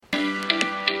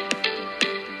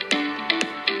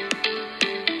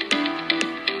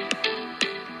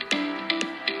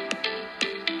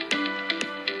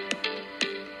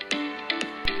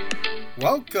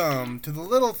Welcome to the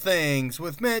Little Things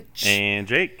with Mitch. And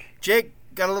Jake. Jake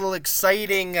got a little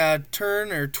exciting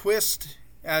turn or twist,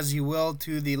 as you will,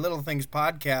 to the Little Things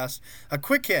podcast. A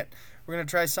quick hit. We're going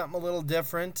to try something a little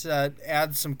different,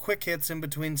 add some quick hits in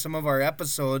between some of our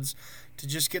episodes to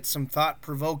just get some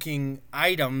thought-provoking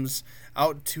items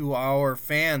out to our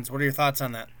fans. What are your thoughts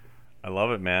on that? I love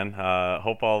it, man.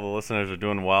 Hope all the listeners are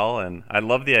doing well, and I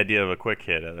love the idea of a quick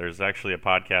hit. There's actually a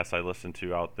podcast I listen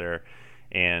to out there,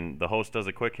 and the host does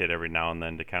a quick hit every now and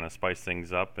then to kind of spice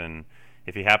things up. And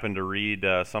if you happen to read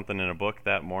something in a book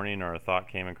that morning or a thought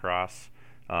came across,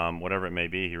 whatever it may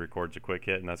be, he records a quick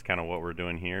hit, and that's kind of what we're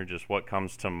doing here. Just what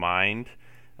comes to mind.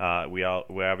 We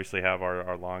obviously have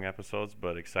our long episodes,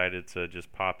 but excited to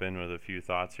just pop in with a few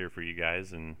thoughts here for you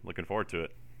guys, and looking forward to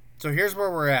it. So here's where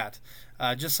we're at.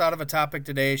 Just thought of a topic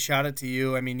today, shot it to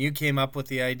you. I mean, you came up with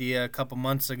the idea a couple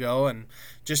months ago and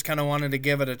just kind of wanted to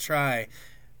give it a try.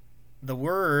 The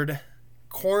word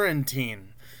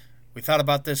quarantine. We thought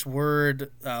about this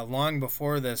word long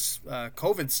before this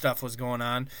COVID stuff was going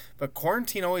on, but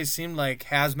quarantine always seemed like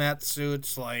hazmat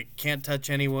suits, like can't touch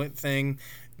anything,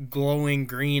 glowing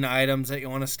green items that you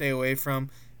want to stay away from.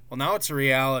 Well, now it's a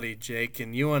reality, Jake,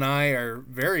 and you and I are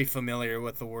very familiar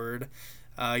with the word.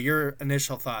 Your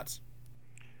initial thoughts?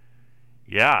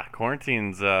 Yeah,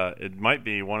 quarantine's, it might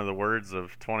be one of the words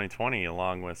of 2020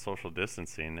 along with social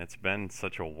distancing. It's been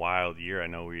such a wild year. I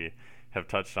know we have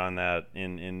touched on that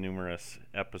in numerous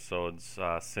episodes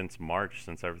since March,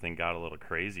 since everything got a little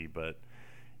crazy, but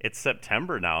it's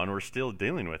September now and we're still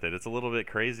dealing with it. It's a little bit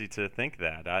crazy to think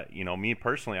that. Me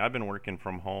personally, I've been working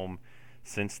from home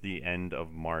since the end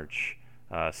of March,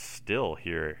 still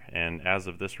here, and as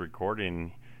of this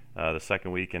recording, the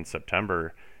second week in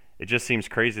September, it just seems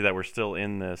crazy that we're still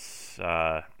in this,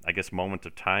 moment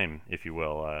of time, if you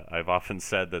will. I've often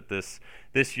said that this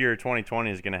year,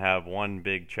 2020, is going to have one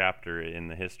big chapter in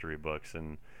the history books,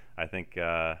 and I think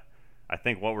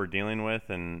what we're dealing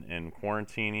with and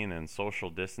quarantining and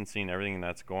social distancing, everything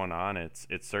that's going on, it's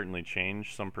certainly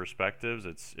changed some perspectives.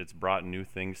 It's brought new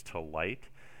things to light,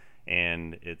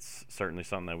 and it's certainly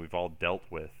something that we've all dealt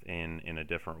with in a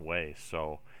different way.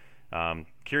 So.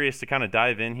 Curious to kind of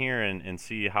dive in here and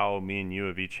see how me and you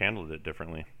have each handled it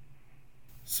differently.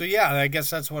 So yeah, I guess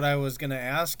that's what I was going to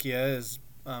ask you is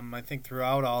I think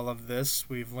throughout all of this,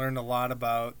 we've learned a lot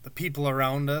about the people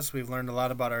around us. We've learned a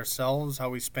lot about ourselves, how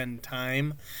we spend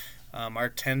time, our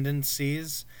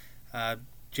tendencies.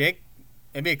 Jake,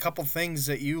 maybe a couple things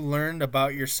that you learned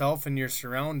about yourself and your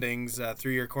surroundings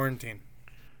through your quarantine.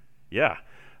 Yeah.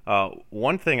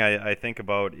 One thing I think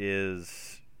about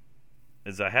is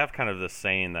I have kind of this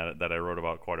saying that I wrote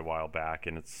about quite a while back,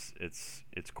 and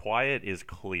it's quiet is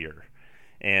clear.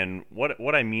 And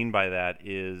what I mean by that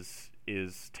is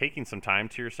taking some time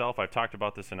to yourself. I've talked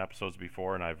about this in episodes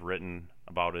before, and I've written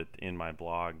about it in my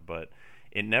blog, but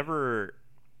it never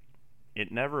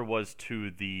was to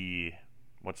the,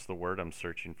 what's the word I'm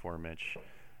searching for, Mitch?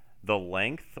 The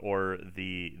length or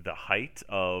the height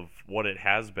of what it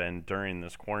has been during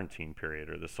this quarantine period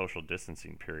or the social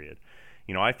distancing period.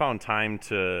 I found time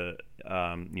to,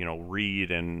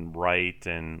 read and write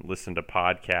and listen to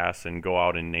podcasts and go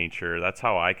out in nature. That's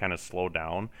how I kind of slow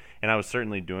down. And I was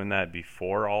certainly doing that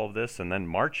before all of this. And then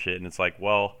March hit, and it's like,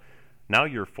 well, now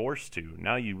you're forced to.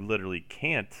 Now you literally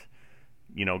can't,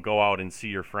 go out and see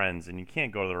your friends. And you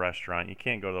can't go to the restaurant. You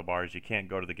can't go to the bars. You can't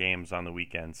go to the games on the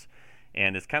weekends.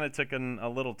 And it's kind of taken a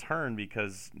little turn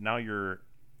because now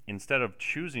instead of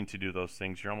choosing to do those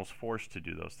things, you're almost forced to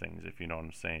do those things, if you know what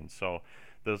I'm saying. So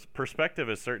the perspective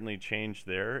has certainly changed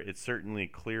there. It's certainly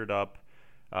cleared up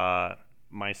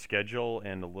my schedule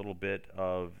and a little bit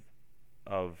of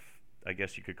I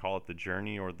guess you could call it the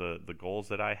journey or the goals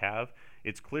that I have.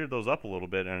 It's cleared those up a little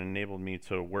bit and enabled me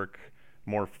to work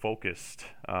more focused,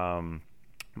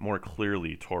 more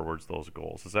clearly towards those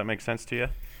goals. Does that make sense to you?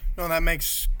 No, that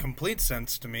makes complete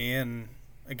sense to me, and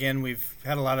again, we've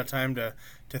had a lot of time to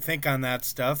think on that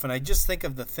stuff, and I just think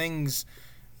of the things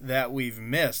that we've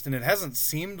missed, and it hasn't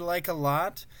seemed like a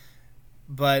lot,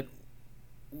 but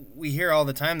we hear all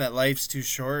the time that life's too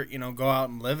short, go out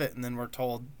and live it, and then we're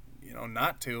told,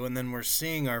 not to, and then we're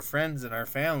seeing our friends and our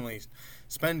families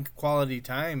spend quality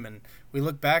time, and we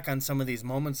look back on some of these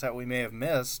moments that we may have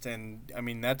missed, and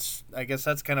I guess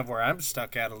that's kind of where I'm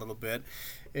stuck at a little bit,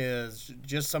 is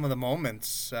just some of the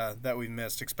moments that we've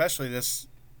missed, especially this.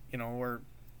 We're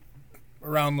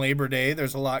around Labor Day.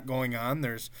 There's a lot going on.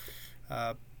 There's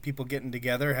people getting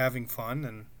together, having fun,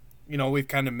 and we've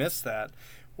kind of missed that.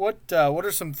 What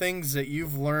are some things that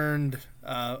you've learned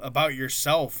about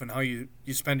yourself and how you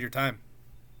spend your time?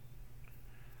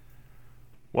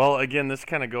 Well, again, this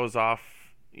kind of goes off.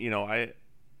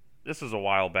 this is a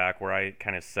while back where I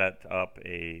kind of set up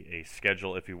a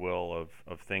schedule, if you will,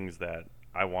 of things that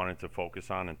I wanted to focus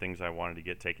on and things I wanted to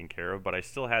get taken care of, but I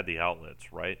still had the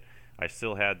outlets, right? I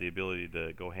still had the ability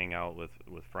to go hang out with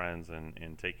friends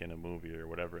and take in a movie or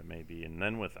whatever it may be. And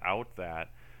then without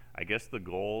that, I guess the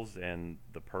goals and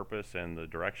the purpose and the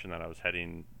direction that I was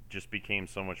heading just became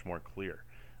so much more clear.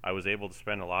 I was able to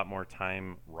spend a lot more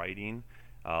time writing,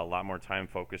 a lot more time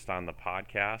focused on the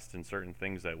podcast and certain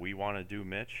things that we want to do,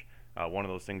 Mitch. One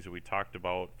of those things that we talked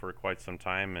about for quite some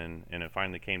time and it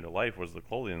finally came to life was the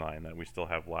clothing line that we still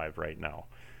have live right now.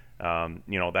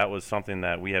 That was something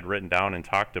that we had written down and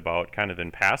talked about kind of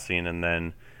in passing. And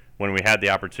then when we had the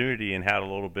opportunity and had a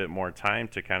little bit more time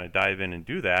to kind of dive in and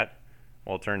do that,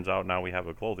 well, it turns out now we have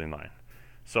a clothing line.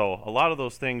 So a lot of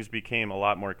those things became a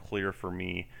lot more clear for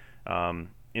me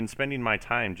in spending my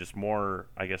time just more,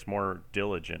 I guess, more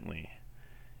diligently.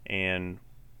 And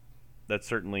that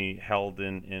certainly held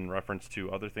in reference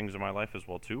to other things in my life as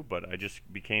well too, but I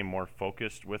just became more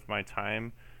focused with my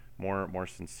time, more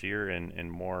sincere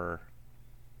and more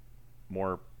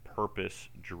purpose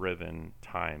driven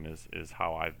time is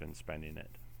how I've been spending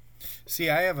it. See,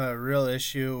 I have a real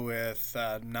issue with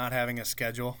not having a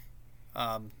schedule,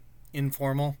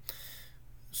 informal,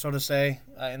 so to say.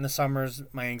 In the summers,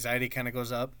 my anxiety kind of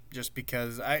goes up just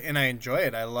because I enjoy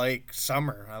it. I like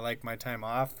summer. I like my time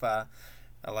off. I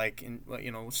like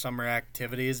summer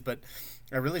activities, but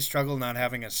I really struggle not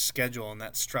having a schedule and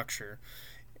that structure.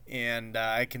 And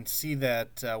I can see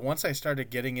that once I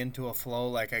started getting into a flow,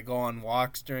 like I go on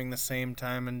walks during the same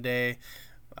time and day,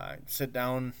 sit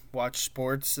down, watch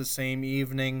sports the same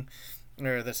evening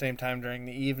or the same time during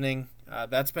the evening.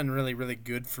 That's been really, really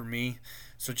good for me.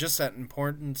 So just that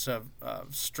importance of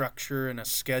structure and a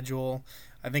schedule,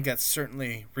 I think that's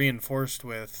certainly reinforced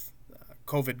with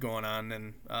COVID going on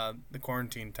and the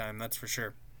quarantine time, that's for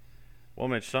sure. Well,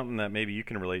 Mitch, something that maybe you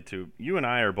can relate to. You and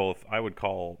I are both, I would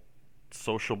call,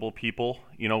 sociable people.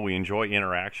 We enjoy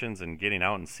interactions and getting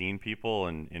out and seeing people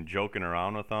and joking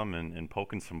around with them and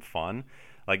poking some fun.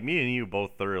 Like me and you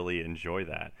both thoroughly enjoy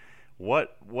that.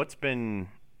 What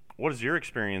has your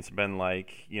experience been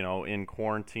like, in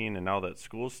quarantine and now that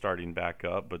school's starting back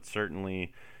up, but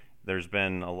certainly there's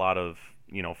been a lot of,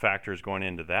 factors going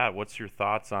into that. What's your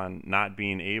thoughts on not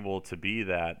being able to be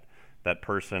that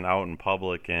person out in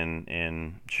public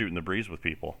and shooting the breeze with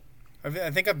people?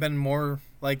 I think I've been more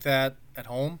like that at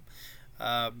home.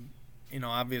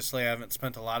 Obviously I haven't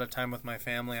spent a lot of time with my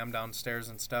family. I'm downstairs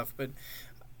and stuff, but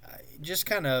just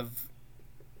kind of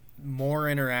more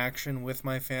interaction with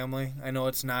my family. I know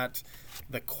it's not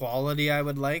the quality I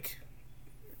would like,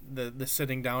 the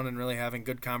sitting down and really having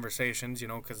good conversations,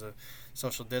 because of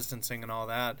social distancing and all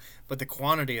that, but the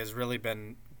quantity has really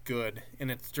been good.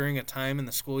 And it's during a time in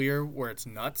the school year where it's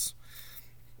nuts.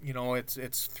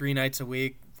 It's 3 nights a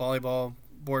week, volleyball,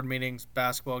 board meetings,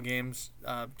 basketball games,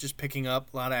 just picking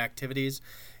up a lot of activities.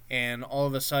 And all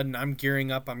of a sudden, I'm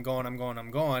gearing up, I'm going.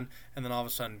 And then all of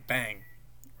a sudden, bang,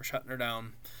 we're shutting her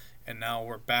down. And now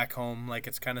we're back home like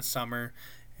it's kind of summer.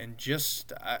 And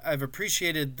I've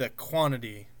appreciated the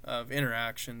quantity of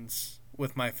interactions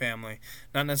with my family.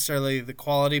 Not necessarily the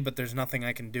quality, but there's nothing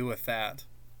I can do with that.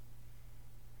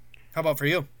 How about for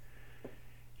you?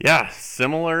 Yeah,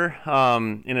 similar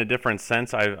in a different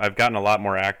sense. I've gotten a lot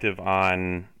more active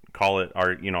on, call it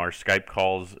our Skype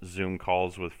calls, Zoom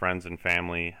calls with friends and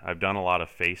family. I've done a lot of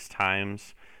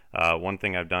FaceTimes. One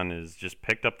thing I've done is just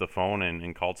picked up the phone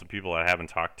and called some people I haven't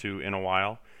talked to in a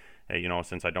while.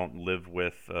 Since I don't live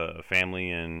with a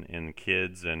family and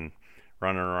kids and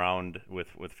running around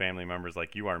with family members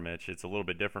like you are, Mitch, it's a little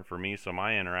bit different for me. So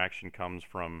my interaction comes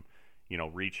from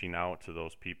reaching out to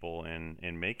those people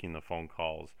and making the phone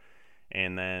calls,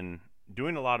 and then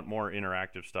doing a lot more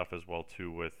interactive stuff as well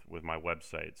too with my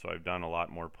website. So I've done a lot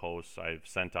more posts. I've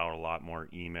sent out a lot more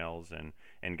emails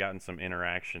and gotten some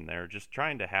interaction there. Just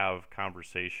trying to have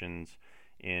conversations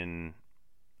in,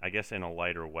 I guess, in a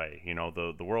lighter way.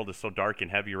 The world is so dark and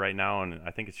heavy right now, and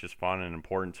I think it's just fun and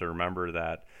important to remember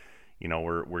that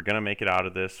we're gonna make it out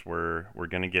of this. We're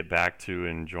gonna get back to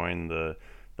enjoying the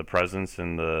presence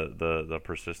and the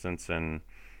persistence and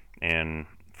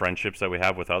friendships that we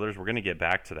have with others. We're going to get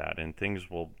back to that, and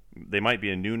they might be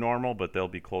a new normal, but they'll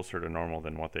be closer to normal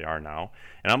than what they are now.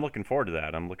 And I'm looking forward to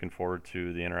that. I'm looking forward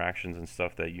to the interactions and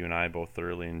stuff that you and I both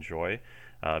thoroughly enjoy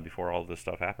before all of this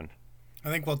stuff happened. I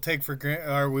think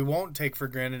we won't take for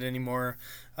granted anymore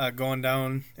going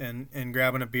down and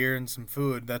grabbing a beer and some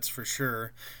food, that's for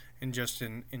sure, and just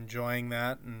enjoying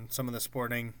that and some of the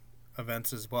sporting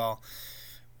events as well.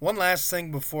 One last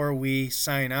thing before we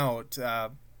sign out,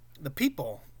 the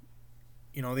people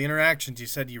the interactions. You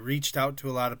said you reached out to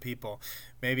a lot of people,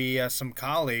 maybe some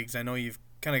colleagues. I know you've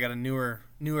kind of got a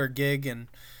newer gig and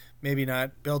maybe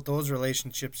not built those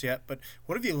relationships yet, but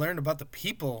what have you learned about the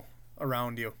people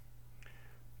around you?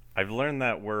 I've learned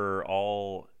that we're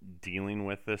all dealing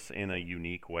with this in a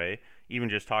unique way. Even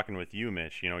just talking with you,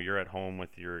 Mitch, you're at home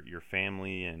with your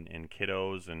family and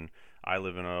kiddos, and I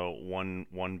live in a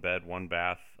one bed, one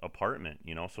bath apartment,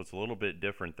 so it's a little bit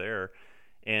different there.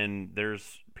 And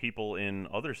there's people in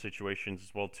other situations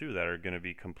as well too that are going to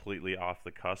be completely off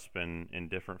the cusp and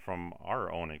different from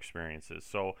our own experiences.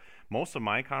 So most of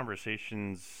my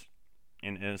conversations,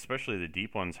 and especially the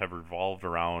deep ones, have revolved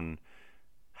around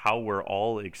how we're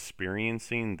all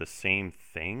experiencing the same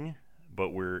thing, but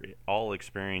we're all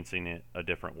experiencing it a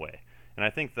different way. And I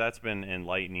think that's been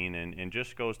enlightening, and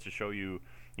just goes to show you,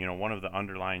 one of the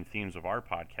underlying themes of our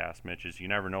podcast, Mitch, is you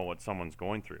never know what someone's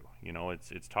going through.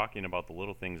 It's talking about the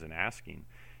little things and asking.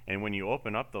 And when you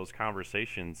open up those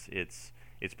conversations, it's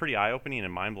pretty eye-opening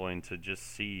and mind-blowing to just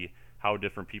see how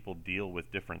different people deal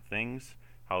with different things,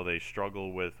 how they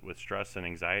struggle with stress and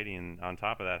anxiety, and on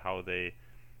top of that, how they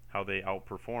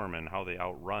outperform and how they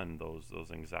outrun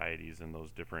those anxieties and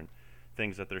those different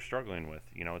things that they're struggling with.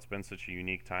 It's been such a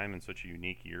unique time and such a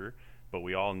unique year, but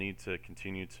we all need to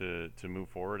continue to move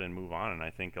forward and move on. And I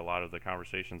think a lot of the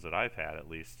conversations that I've had, at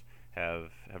least,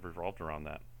 have revolved around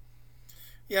that.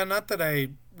 Yeah, not that I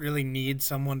really need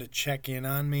someone to check in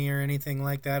on me or anything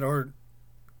like that, or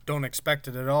don't expect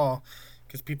it at all,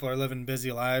 because people are living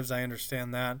busy lives. I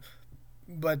understand that.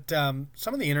 But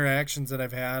some of the interactions that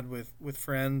I've had with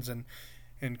friends and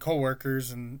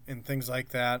coworkers and things like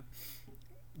that,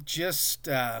 just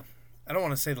I don't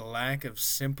want to say the lack of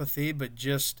sympathy, but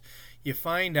just you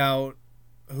find out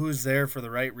who's there for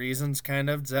the right reasons, kind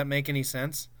of. Does that make any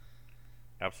sense?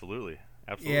 Absolutely.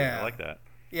 Yeah. I like that.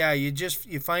 Yeah,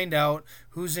 you find out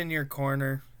who's in your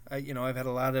corner. I've had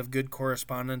a lot of good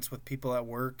correspondence with people at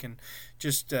work, and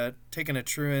just taking a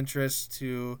true interest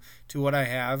to what I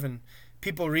have, and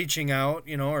people reaching out,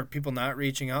 or people not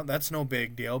reaching out. That's no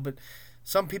big deal, but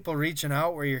some people reaching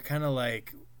out where you're kind of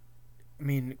like, I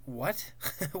mean, what?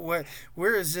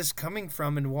 Where is this coming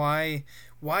from, and why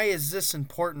is this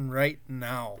important right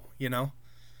now?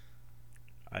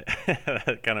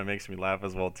 That kind of makes me laugh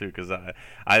as well too, because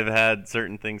I've had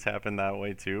certain things happen that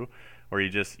way too, where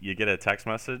you get a text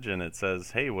message and it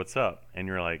says, "Hey, what's up?" and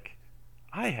you're like,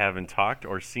 I haven't talked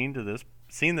or seen this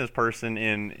person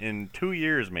in 2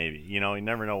 years maybe. You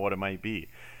never know what it might be.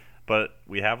 But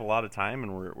we have a lot of time,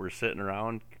 and we're sitting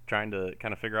around trying to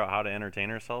kind of figure out how to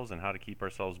entertain ourselves and how to keep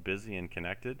ourselves busy and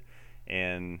connected.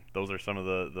 And those are some of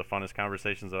the funnest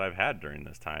conversations that I've had during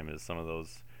this time, is some of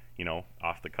those,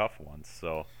 off the cuff ones.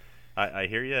 So I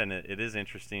hear you, and it is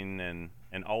interesting and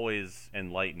always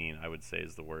enlightening, I would say,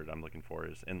 is the word I'm looking for,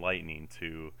 is enlightening,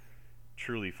 to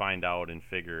truly find out and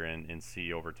figure and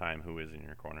see over time who is in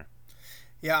your corner.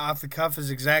 Yeah, off the cuff is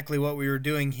exactly what we were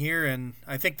doing here, and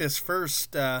I think this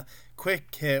first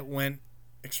quick hit went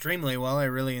extremely well. I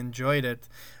really enjoyed it.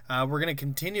 We're going to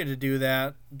continue to do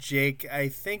that, Jake. I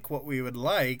think what we would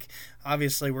like,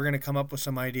 obviously we're going to come up with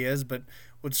some ideas, but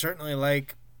would certainly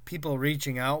like people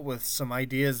reaching out with some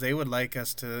ideas they would like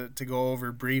us to go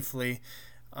over briefly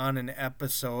on an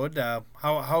episode.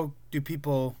 How do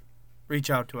people reach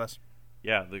out to us?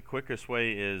 Yeah, the quickest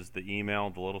way is the email,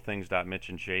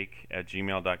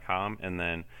 thelittlethings.mitchandjake@gmail.com. And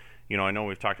then, I know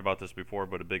we've talked about this before,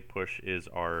 but a big push is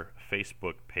our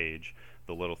Facebook page,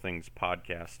 The Little Things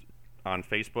Podcast. On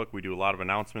Facebook, we do a lot of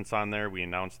announcements on there. We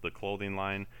announce the clothing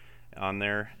line on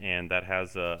there, and that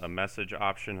has a message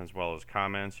option as well as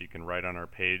comments. You can write on our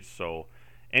page. So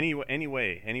any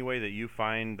way that you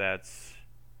find that's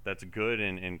good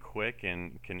and quick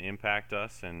and can impact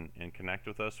us and connect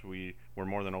with us, we're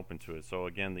more than open to it. So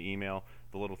again, the email,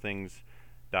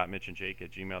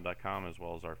 thelittlethings.mitchandjake@gmail.com, as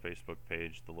well as our Facebook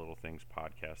page, The Little Things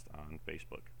Podcast on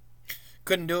Facebook.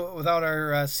 Couldn't do it without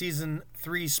our Season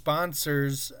 3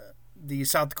 sponsors, the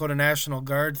South Dakota National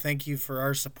Guard. Thank you for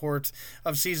our support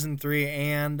of Season 3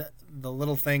 and the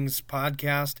Little Things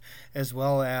Podcast, as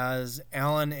well as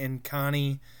Alan and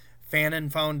Connie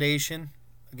Fannin Foundation.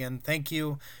 Again, thank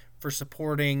you for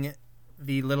supporting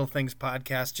the Little Things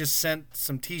Podcast. Just sent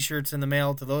some t-shirts in the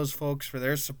mail to those folks for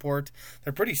their support.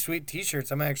 They're pretty sweet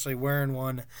t-shirts. I'm actually wearing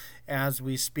one as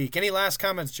we speak. Any last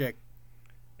comments, Jake?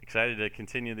 Excited to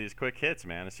continue these quick hits,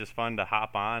 man. It's just fun to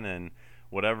hop on, and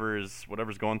whatever's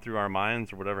going through our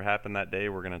minds or whatever happened that day,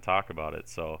 we're going to talk about it.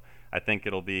 So I think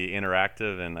it'll be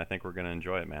interactive, and I think we're going to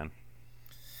enjoy it, man.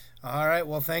 All right.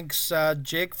 Well, thanks,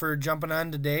 Jake, for jumping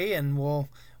on today, and we'll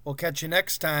catch you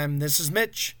next time. This is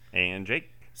Mitch. And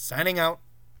Jake. Signing out.